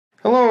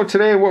Hello,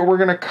 today what we're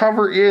going to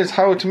cover is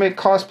how to make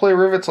cosplay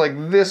rivets like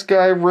this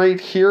guy right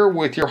here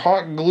with your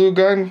hot glue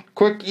gun.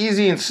 Quick,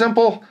 easy, and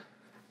simple.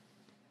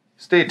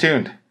 Stay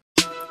tuned.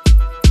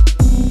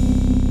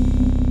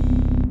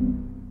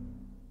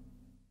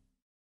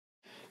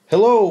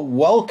 Hello,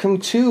 welcome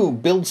to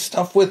Build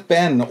Stuff with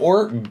Ben,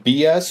 or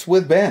BS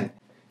with Ben.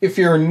 If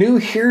you're new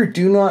here,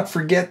 do not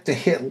forget to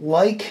hit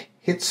like,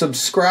 hit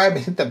subscribe,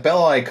 hit the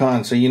bell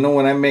icon so you know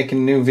when I'm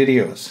making new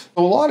videos.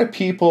 A lot of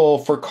people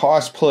for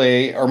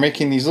cosplay are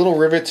making these little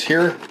rivets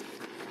here.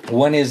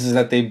 One is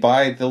that they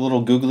buy the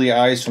little googly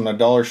eyes from the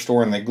dollar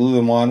store and they glue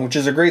them on, which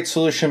is a great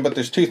solution, but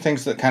there's two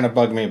things that kind of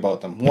bug me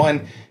about them.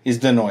 One is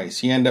the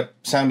noise. You end up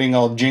sounding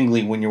all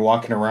jingly when you're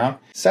walking around.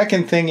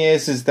 Second thing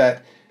is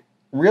that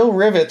real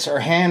rivets are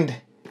hand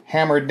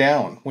hammered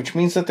down, which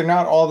means that they're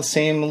not all the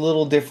same, a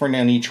little different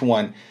on each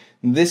one.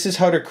 This is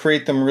how to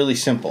create them really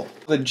simple.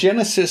 The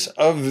genesis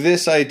of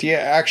this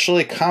idea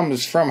actually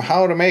comes from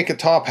how to make a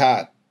top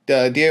hat.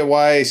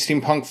 DIY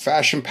steampunk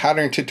fashion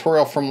pattern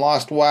tutorial from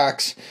Lost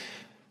Wax.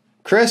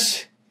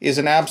 Chris is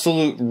an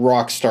absolute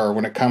rock star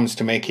when it comes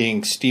to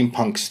making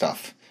steampunk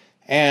stuff.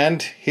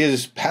 And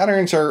his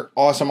patterns are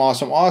awesome,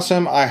 awesome,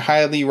 awesome. I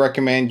highly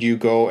recommend you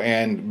go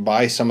and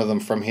buy some of them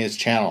from his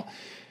channel.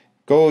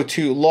 Go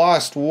to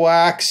Lost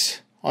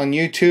Wax on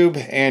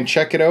YouTube and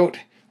check it out,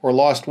 or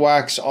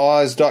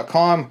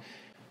lostwaxoz.com.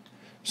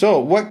 So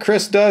what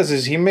Chris does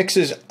is he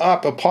mixes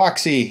up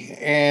epoxy,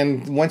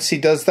 and once he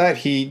does that,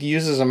 he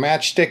uses a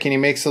matchstick and he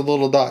makes the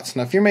little dots.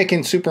 Now if you're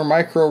making super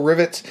micro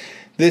rivets,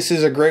 this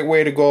is a great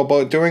way to go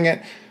about doing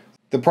it.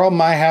 The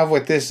problem I have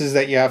with this is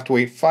that you have to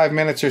wait 5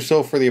 minutes or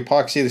so for the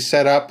epoxy to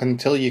set up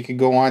until you can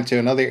go on to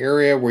another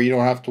area where you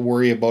don't have to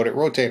worry about it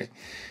rotating.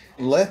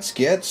 Let's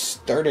get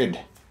started.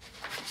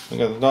 We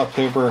got the dot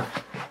paper.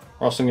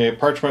 We're also going to get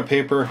parchment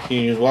paper. You can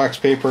use wax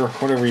paper,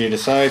 whatever you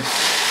decide.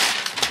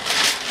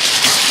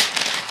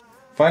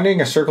 Finding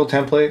a circle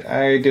template,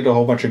 I did a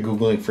whole bunch of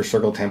Googling for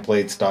circle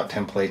templates, dot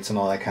templates, and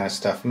all that kind of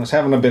stuff, and was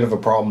having a bit of a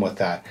problem with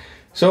that.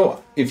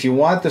 So if you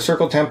want the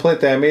circle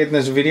template that I made in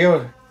this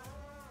video,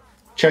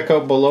 check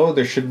out below.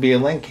 There should be a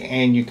link,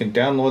 and you can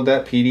download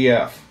that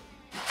PDF.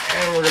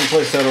 And we're going to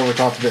place that over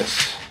top of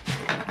this.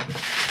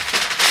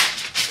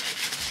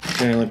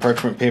 Generally,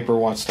 parchment paper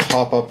wants to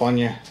hop up on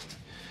you.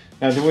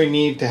 Now, do we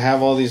need to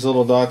have all these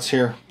little dots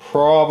here?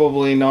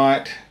 Probably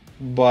not,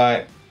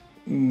 but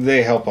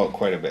they help out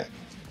quite a bit.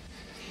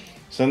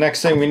 So the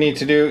next thing we need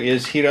to do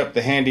is heat up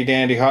the handy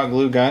dandy hot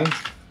glue gun.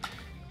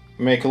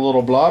 Make a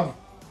little blob,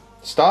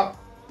 stop,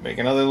 make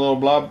another little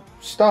blob,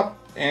 stop,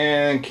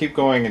 and keep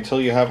going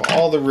until you have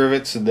all the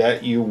rivets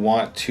that you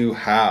want to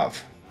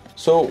have.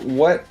 So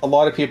what a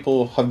lot of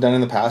people have done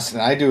in the past,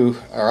 and I've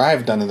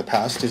done in the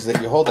past, is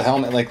that you hold the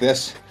helmet like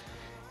this,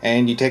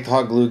 and you take the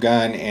hot glue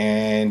gun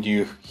and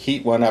you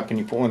heat one up and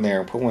you put one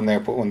there, put one there,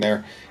 put one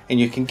there, and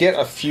you can get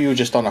a few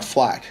just on a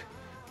flat.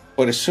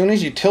 But as soon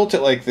as you tilt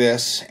it like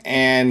this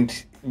and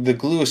the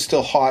glue is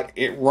still hot,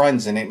 it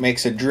runs and it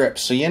makes a drip.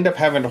 So you end up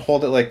having to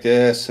hold it like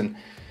this and,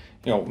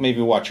 you know, maybe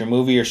watch a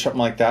movie or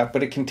something like that.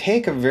 But it can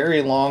take a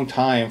very long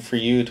time for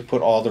you to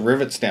put all the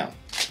rivets down.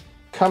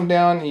 Come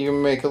down, you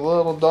make a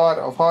little dot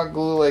of hot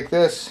glue like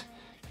this.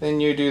 Then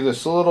you do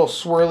this little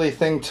swirly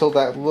thing till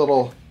that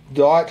little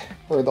dot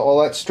or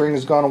all that string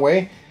has gone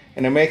away,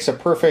 and it makes a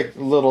perfect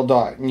little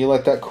dot, and you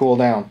let that cool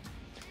down.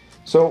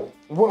 So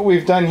what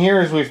we've done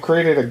here is we've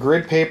created a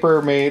grid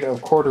paper made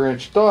of 1/4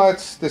 inch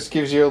dots. This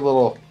gives you a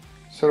little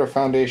sort of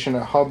foundation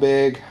of how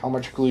big, how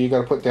much glue you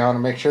got to put down,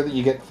 and make sure that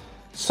you get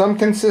some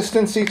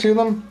consistency to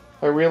them.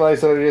 I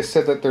realize that I just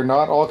said that they're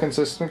not all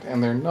consistent,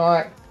 and they're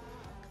not,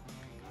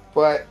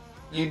 but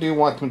you do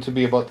want them to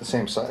be about the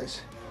same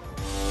size.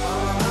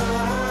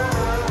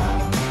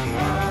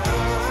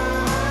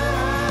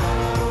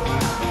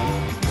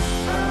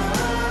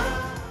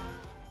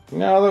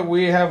 Now that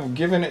we have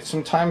given it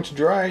some time to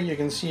dry, you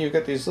can see you've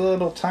got these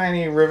little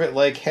tiny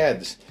rivet-like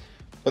heads.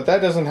 But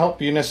that doesn't help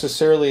you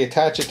necessarily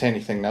attach it to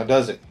anything, now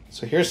does it?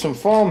 So here's some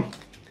foam.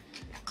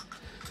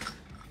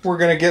 We're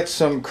going to get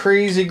some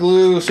crazy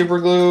glue, super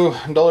glue,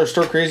 dollar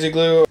store crazy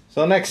glue.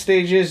 So the next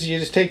stage is you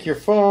just take your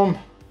foam,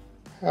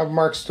 have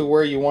marks to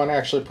where you want to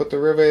actually put the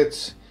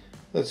rivets.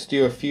 Let's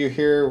do a few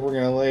here. We're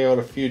going to lay out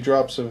a few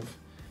drops of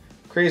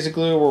crazy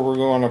glue where we're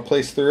going to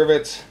place the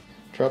rivets.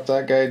 Drop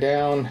that guy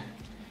down.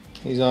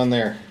 He's on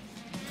there.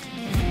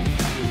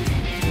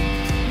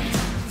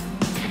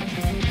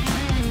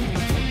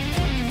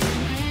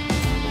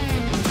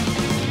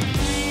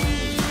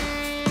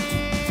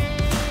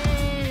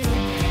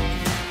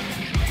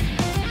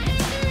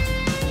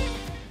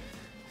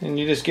 And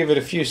you just give it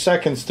a few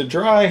seconds to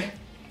dry,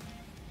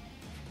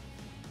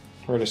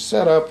 or to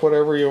set up,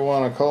 whatever you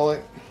want to call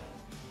it.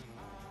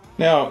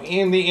 Now,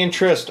 in the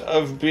interest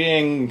of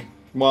being,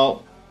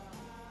 well,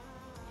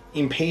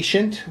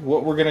 impatient,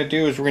 what we're going to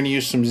do is we're going to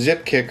use some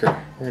zip kicker.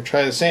 We're going to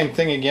try the same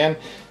thing again.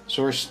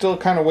 So we're still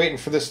kind of waiting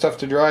for this stuff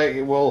to dry.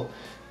 It will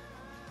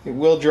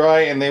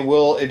dry and they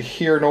will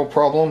adhere no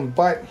problem,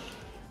 but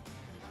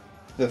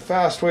the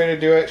fast way to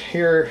do it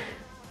here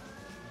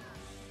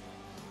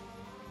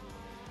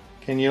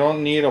And you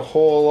don't need a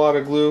whole lot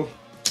of glue.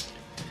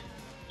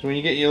 So when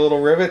you get your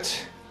little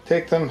rivets,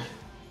 take them,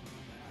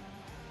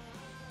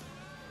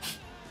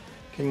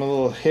 give them a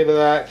little hit of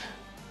that.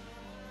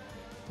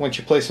 Once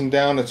you place them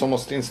down, it's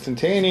almost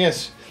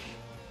instantaneous.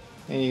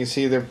 And you can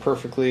see they're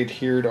perfectly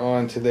adhered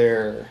onto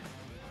there.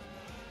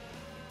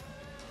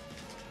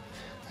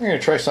 I'm going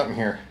to try something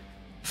here.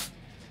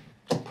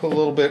 Put a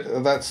little bit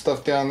of that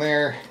stuff down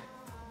there.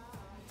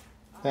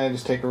 And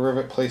just take a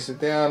rivet, place it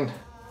down.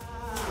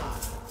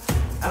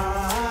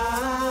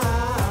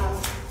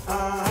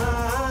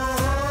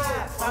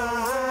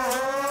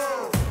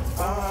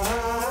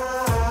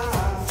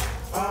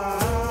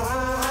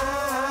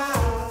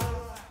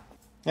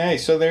 Hey,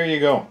 so there you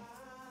go.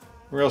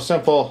 Real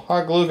simple.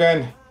 Hot glue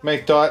gun,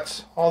 make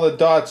dots. All the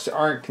dots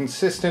aren't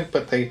consistent,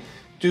 but they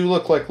do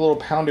look like little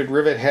pounded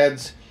rivet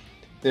heads.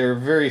 They're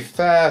very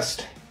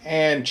fast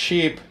and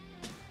cheap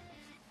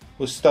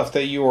with stuff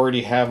that you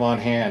already have on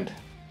hand.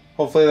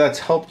 Hopefully that's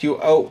helped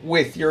you out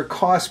with your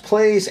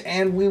cosplays,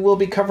 and we will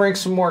be covering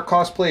some more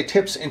cosplay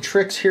tips and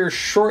tricks here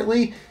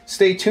shortly.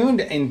 Stay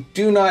tuned and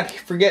do not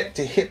forget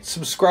to hit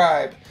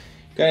subscribe.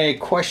 Got any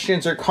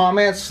questions or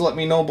comments, let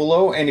me know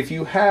below. And if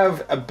you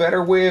have a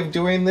better way of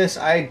doing this,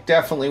 I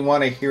definitely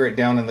want to hear it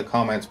down in the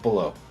comments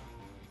below.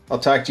 I'll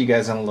talk to you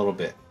guys in a little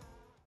bit.